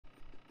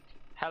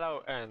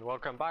Hello and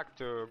welcome back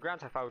to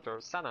Theft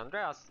Auto San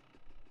Andreas.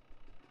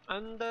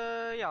 And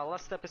yeah,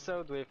 last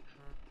episode we've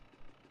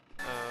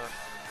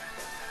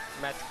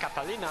met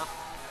Catalina,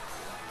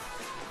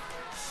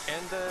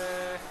 and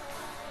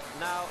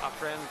now a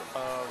friend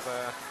of,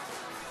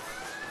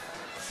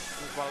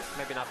 well,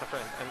 maybe not a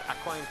friend, an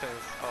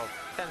acquaintance of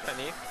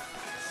Tenpenny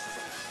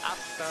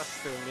asked us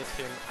to meet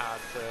him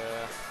at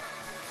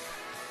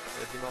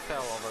the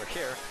motel over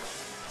here.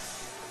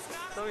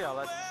 So yeah,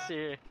 let's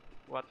see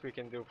what we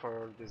can do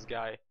for this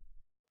guy,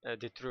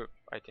 the troop,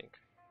 I think.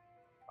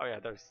 Oh yeah,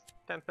 there's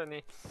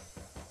Tenpenny.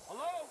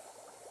 Hello?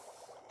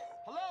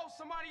 Hello?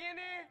 Somebody in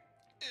here?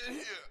 In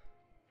here.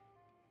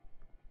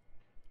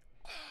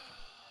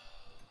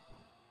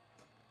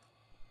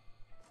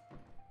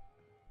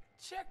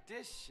 Check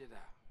this shit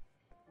out.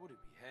 What do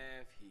we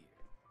have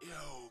here?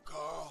 Yo,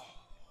 Carl.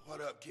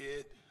 What up,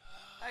 kid?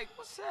 Hey,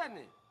 what's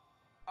happening?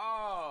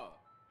 Oh,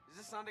 is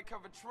this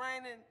undercover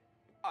training?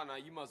 Oh, no,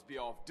 you must be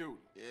off duty.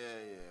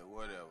 Yeah,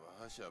 whatever.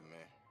 Hush up,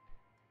 man.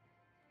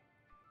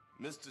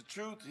 Mr.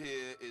 Truth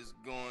here is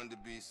going to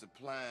be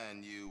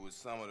supplying you with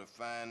some of the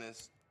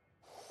finest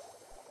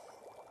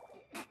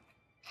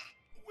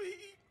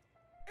weed,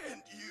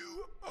 and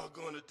you are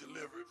going to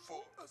deliver it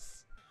for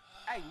us.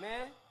 Hey,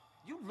 man,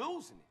 you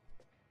losing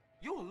it.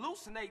 You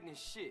hallucinating this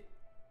shit.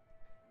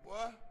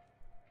 What?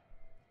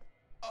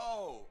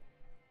 Oh.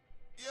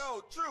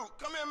 Yo, Truth,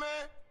 come here,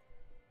 man.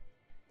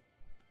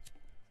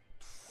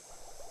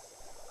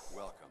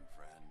 Welcome,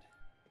 friend.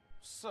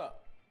 What's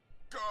up?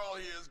 Carl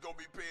here is going to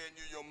be paying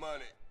you your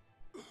money.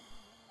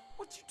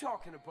 What you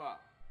talking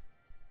about?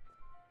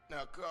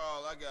 Now,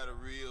 Carl, I got a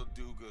real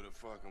do-gooder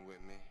fucking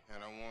with me,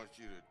 and I want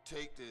you to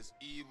take this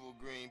evil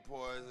green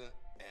poison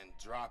and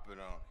drop it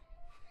on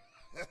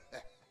him.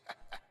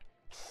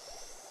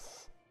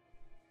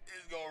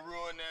 It's gonna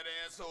ruin that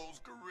asshole's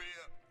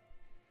career.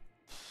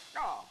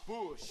 Ah,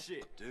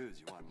 bullshit. Dudes,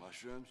 you want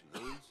mushrooms?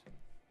 You lose?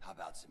 How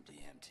about some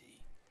DMT?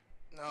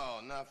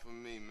 No, not for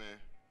me, man.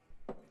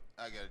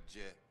 I got a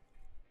jet.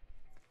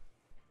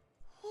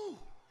 Whew,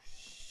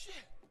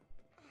 shit.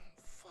 I'm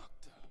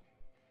fucked up.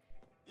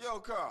 Yo,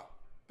 Carl,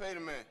 pay the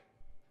man.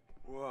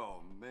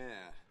 Whoa,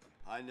 man.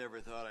 I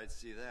never thought I'd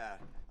see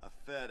that. A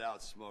Fed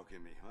out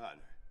smoking me.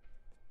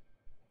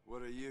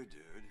 What are you,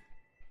 dude?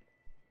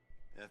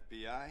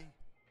 FBI?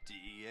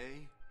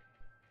 DEA?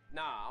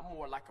 Nah, I'm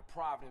more like a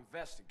private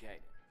investigator.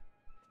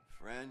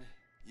 Friend,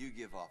 you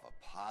give off a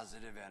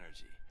positive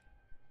energy.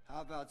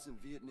 How about some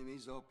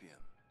Vietnamese opium?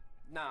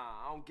 Nah,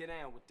 I don't get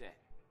down with that.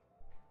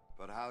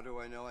 But how do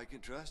I know I can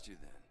trust you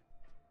then?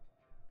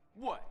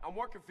 What, I'm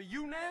working for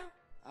you now?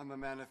 I'm a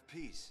man of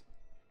peace.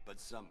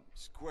 But some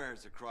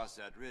squares across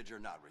that ridge are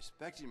not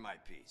respecting my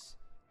peace.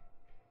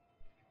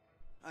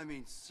 I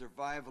mean,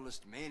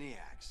 survivalist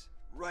maniacs,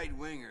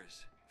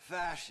 right-wingers,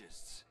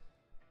 fascists.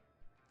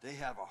 They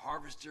have a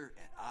harvester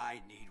and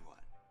I need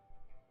one.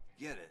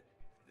 Get it,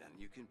 then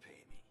you can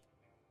pay me.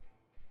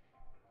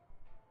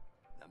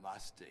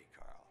 Namaste,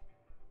 Carl.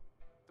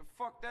 The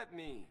fuck that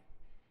mean?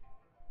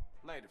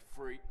 Later,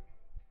 freak.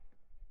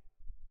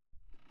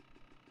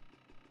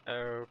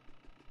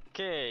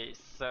 Okay,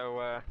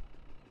 so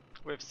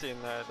we've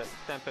seen that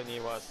Tenpenny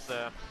was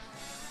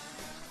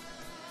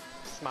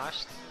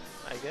smashed,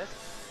 I guess.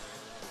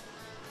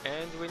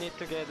 And we need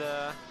to get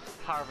a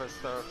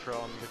harvester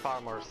from the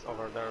farmers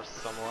over there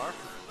somewhere.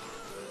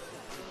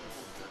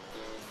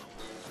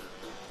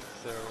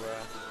 So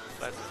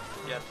let's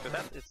get to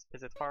that.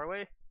 Is it far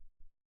away?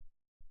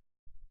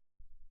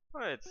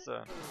 Well, it's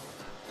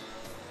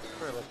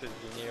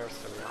relatively near,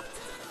 so yeah.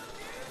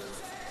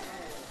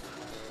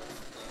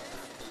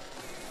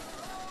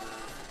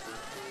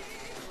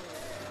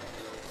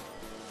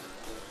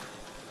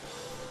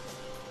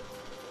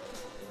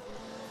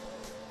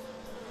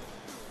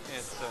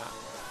 It's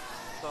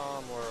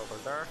somewhere over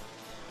there.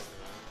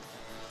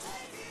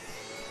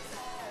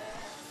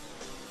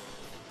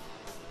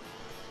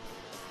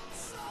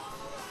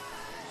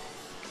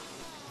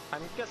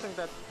 I'm guessing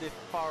that the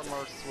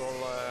farmers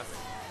will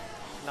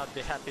not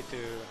be happy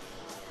to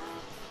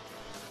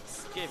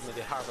give me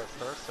the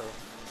harvester, so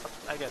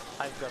I've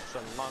got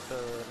some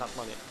not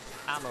money,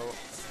 ammo.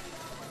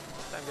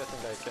 So I'm guessing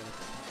I can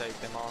take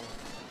them on.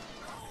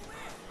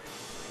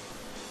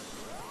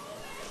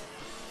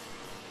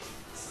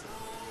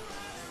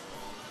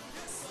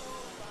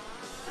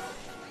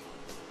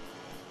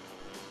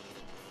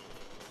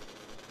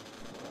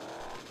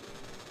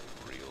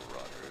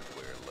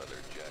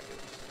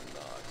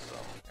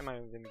 Am I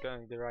even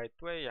going the right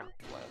way? Yeah.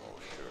 Flannel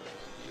shirt,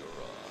 you're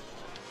on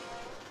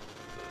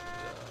the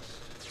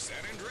dust.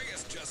 San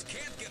Andreas just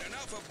can't get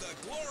enough of the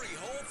Glory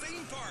Hole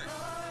theme park.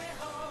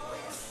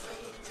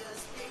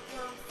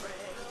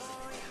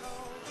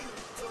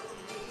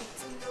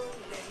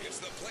 It's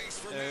the place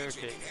for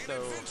magic Okay, and so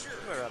adventure.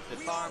 we're at the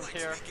We farm all like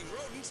here. making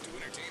rodents to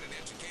entertain and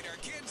educate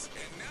our kids,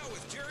 and now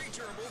with Jerry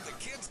Turble, the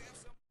kids have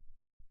something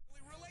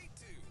to really relate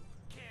to.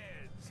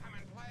 Kids, come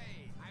and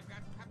play. I've got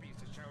puppies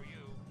to show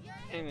you.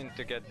 I need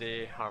to get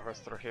the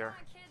harvester here.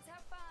 Come on, kids,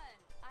 have fun.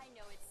 I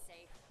know it's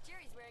safe.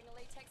 Jerry's wearing a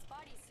latex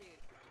bodysuit.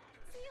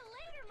 See you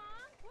later,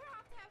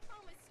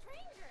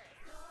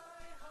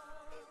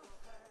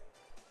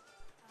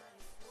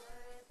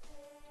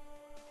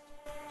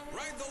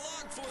 Survive the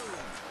log flume.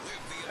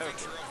 Live the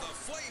adventure of the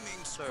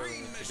flaming So we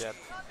screen need to machine. get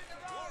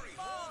Glory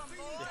hole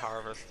theme. the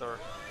harvester.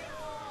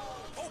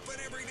 Open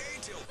every day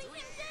till 3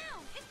 Get a.m.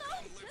 down! It's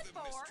all Live good the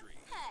for. mystery.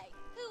 Hey,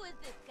 who is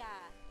this guy?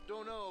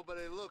 Don't know, but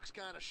it looks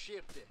kind of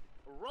shifty.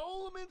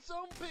 Roll him in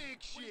some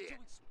big shit.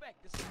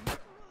 Expect this is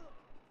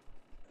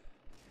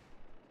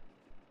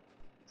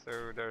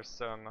So there's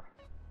some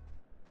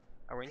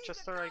a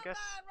Winchester, I guess.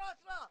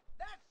 Rustler!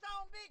 That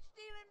son bitch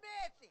stealing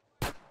Betsy!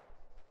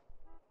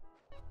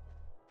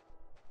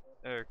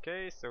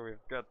 Okay, so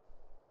we've got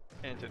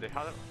into the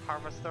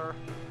harvester,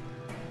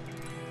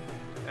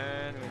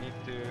 and we need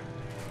to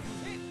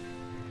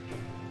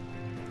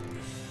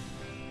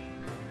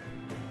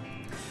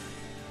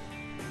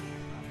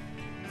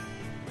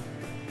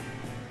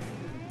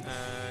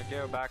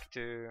go back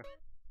to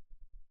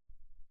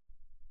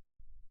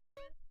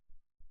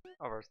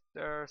over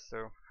there.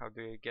 So how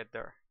do you get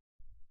there?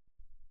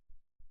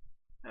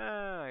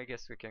 I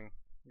guess we can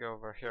go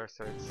over here,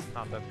 so it's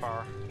not that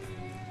far.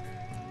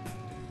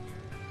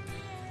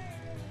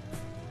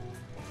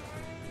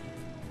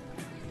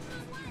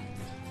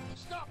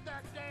 Stop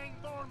that dang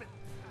varmint!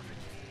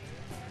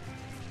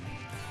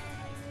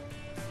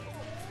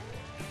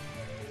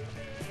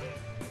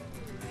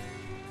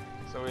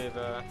 So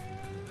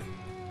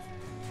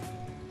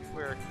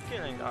we're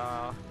killing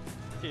a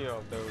few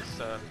of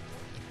those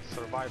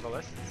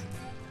survivalists.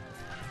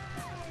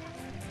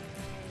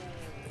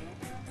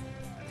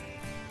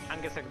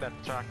 I'm guessing that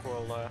truck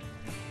will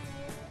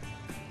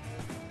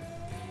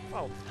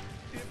well,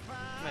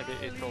 maybe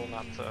it will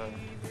not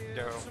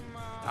go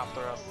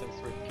after us since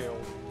we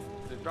killed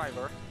the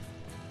driver.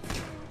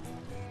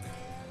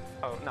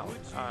 Oh no,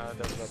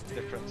 there's a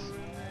different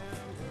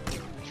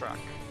truck.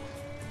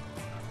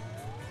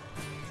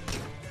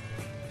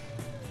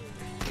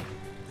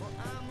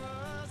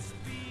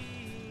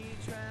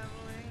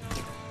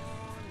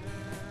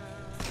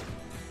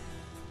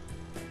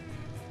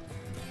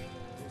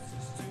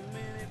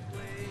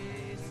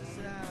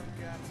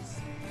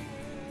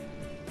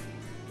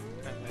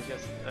 I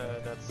guess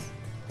that's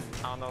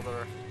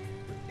another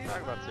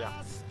truck, but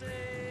yeah.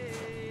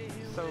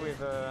 So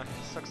we've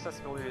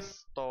successfully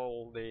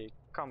stole the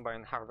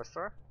combine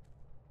harvester.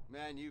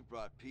 Man, you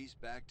brought peace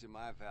back to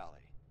my valley.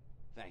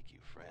 Thank you,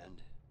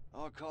 friend.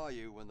 I'll call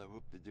you when the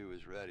whoop-de-doo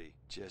is ready.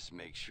 Just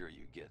make sure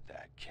you get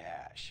that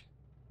cash.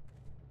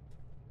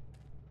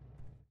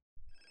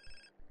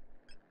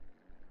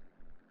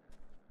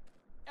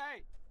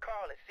 Hey,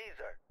 Carl, it's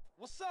Caesar.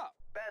 what's up?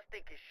 Bad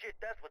stinking shit,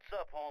 that's what's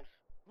up, Holmes.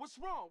 What's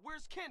wrong?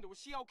 Where's Kendall?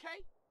 Is she okay?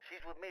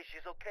 She's with me,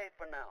 she's okay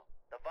for now.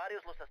 The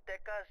Varios Los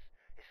Aztecas,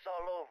 it's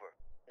all over.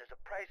 There's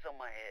a price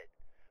on my head.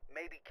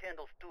 Maybe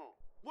Kendall's too.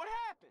 What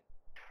happened?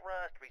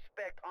 Trust,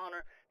 respect,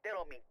 honor, they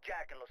don't mean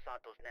jack in Los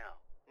Santos now.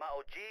 My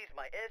OGs,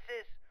 my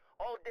S's,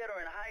 all dead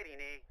or in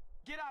hiding, eh?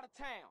 Get out of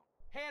town.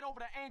 Head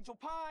over to Angel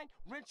Pine,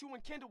 rent you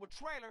and Kendall a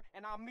trailer,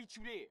 and I'll meet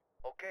you there.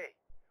 Okay,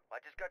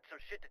 well, I just got some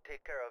shit to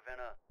take care of,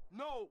 and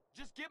No,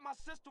 just get my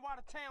sister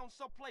out of town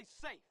someplace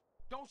safe.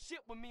 Don't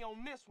shit with me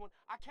on this one.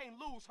 I can't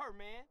lose her,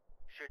 man.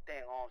 sure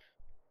thing, Holmes.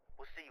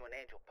 We'll see you in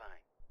Angel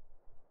Pine.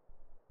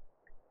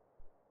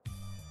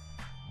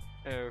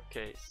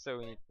 Okay, so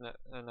we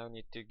now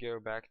need to go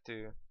back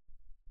to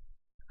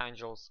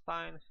Angel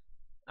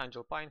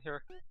Pine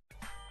here.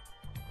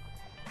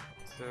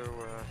 So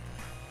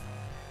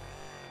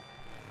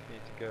we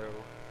need to go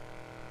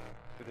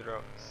to the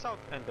road south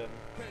and then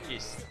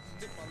east.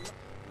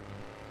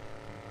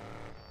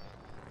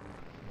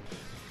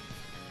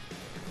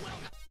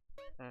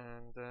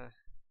 And yeah.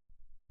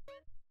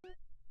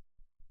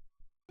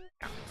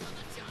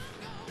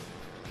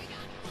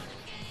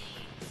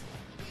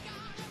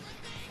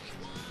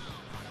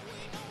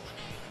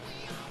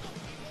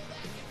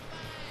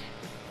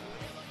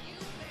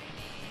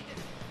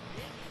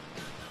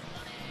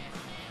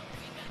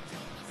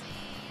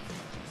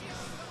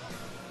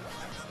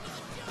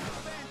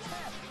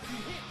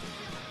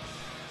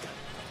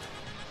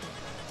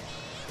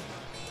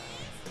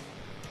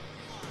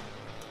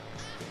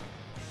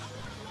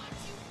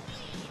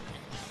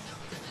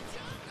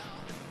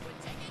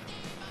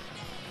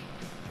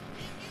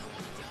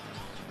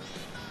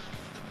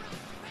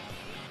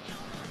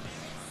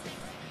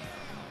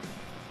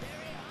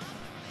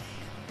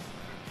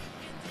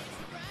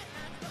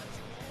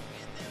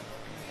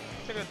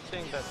 It's a good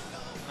thing that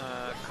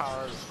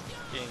cars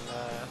in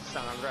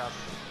San Andreas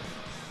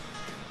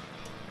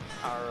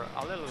are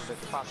a little bit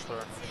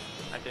faster,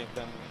 I think,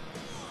 than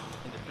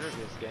in the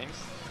previous games.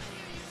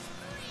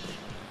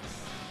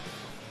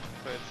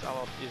 So it's a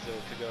lot easier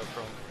to go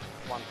from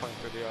one point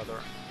to the other.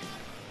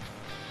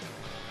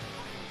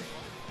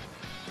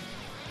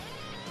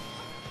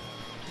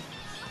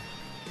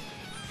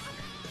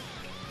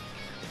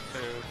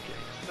 Okay,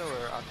 so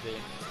we're at the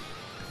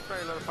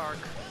trailer park.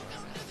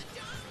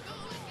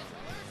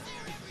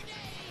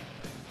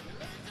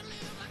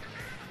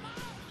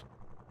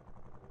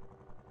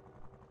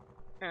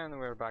 And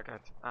we're back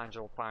at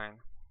Angel Pine.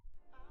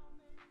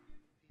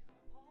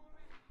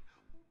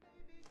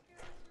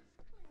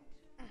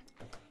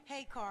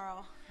 Hey,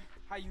 Carl.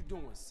 How you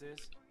doing,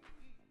 sis?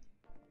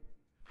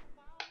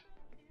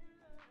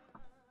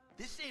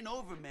 This ain't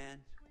over, man.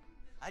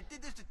 I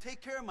did this to take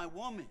care of my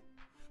woman.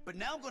 But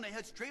now I'm gonna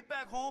head straight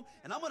back home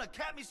and I'm gonna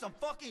cap me some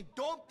fucking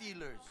dope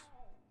dealers.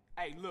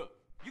 Hey, look,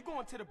 you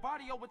going to the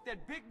barrio with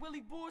that Big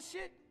Willie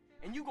bullshit,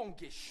 and you gonna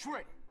get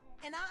shredded.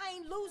 And I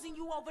ain't losing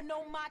you over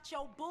no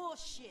macho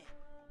bullshit.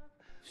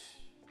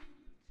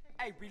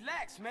 Hey,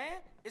 relax,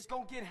 man. It's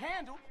gonna get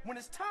handled when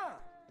it's time.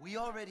 We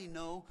already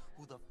know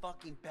who the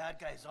fucking bad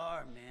guys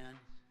are, man.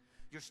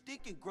 Your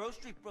stinking Grove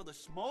Street brother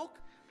Smoke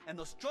and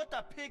those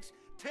Trota pigs,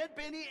 Ted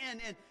Benny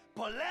and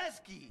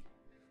Pulaski.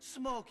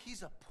 Smoke,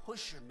 he's a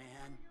pusher,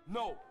 man.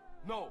 No,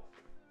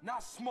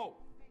 not Smoke.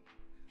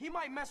 He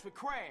might mess with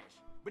Crash,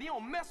 but he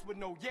don't mess with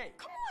no Ye.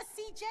 Come on,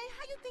 CJ.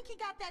 How you think he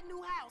got that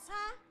new house,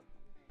 huh?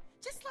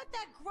 Just let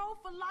that Grow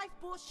for Life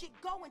bullshit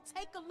go and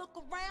take a look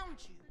around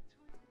you.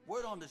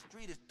 Word on the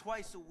street is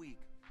twice a week.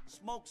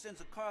 Smoke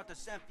sends a car out to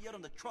San Fierro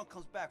and the trunk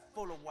comes back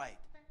full of white.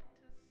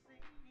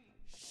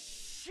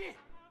 Shit!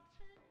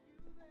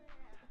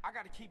 I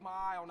gotta keep my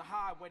eye on the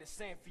highway to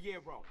San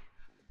Fierro.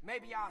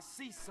 Maybe I'll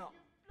see something.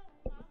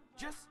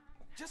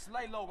 Just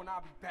lay low and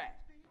I'll be back.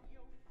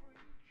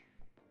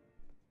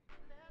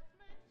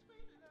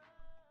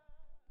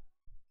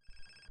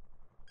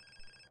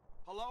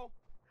 Hello?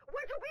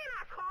 Where you been,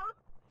 asshole?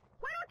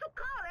 Why don't you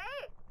call,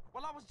 eh?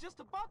 Well, I was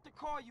just about to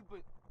call you, but...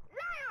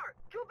 Liar!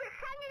 You've been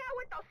hanging out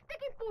with those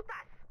sticky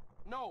putas!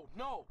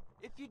 No.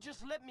 If you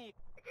just let me...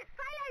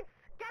 Silence!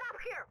 Get up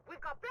here!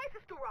 We've got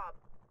places to rob!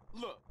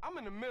 Look, I'm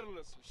in the middle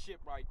of some shit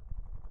right...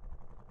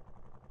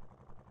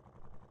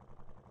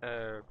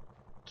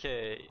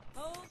 Okay,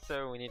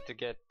 so we need to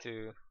get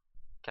to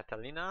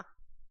Catalina,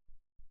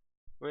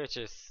 which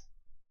is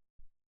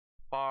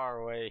far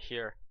away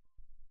here.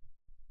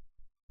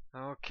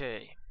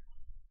 Okay,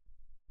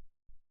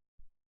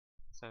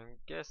 so I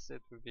guess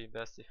it would be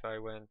best if I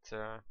went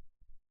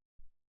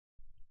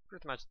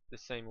pretty much the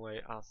same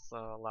way as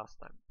last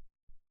time.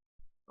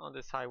 On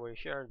this highway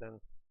here, then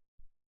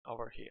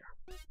over here.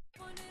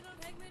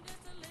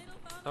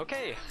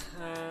 Okay,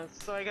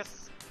 so I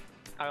guess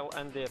I'll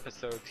end the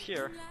episode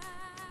here,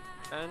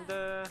 and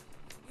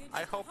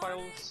I hope I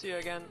will see you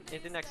again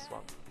in the next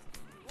one.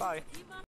 Bye!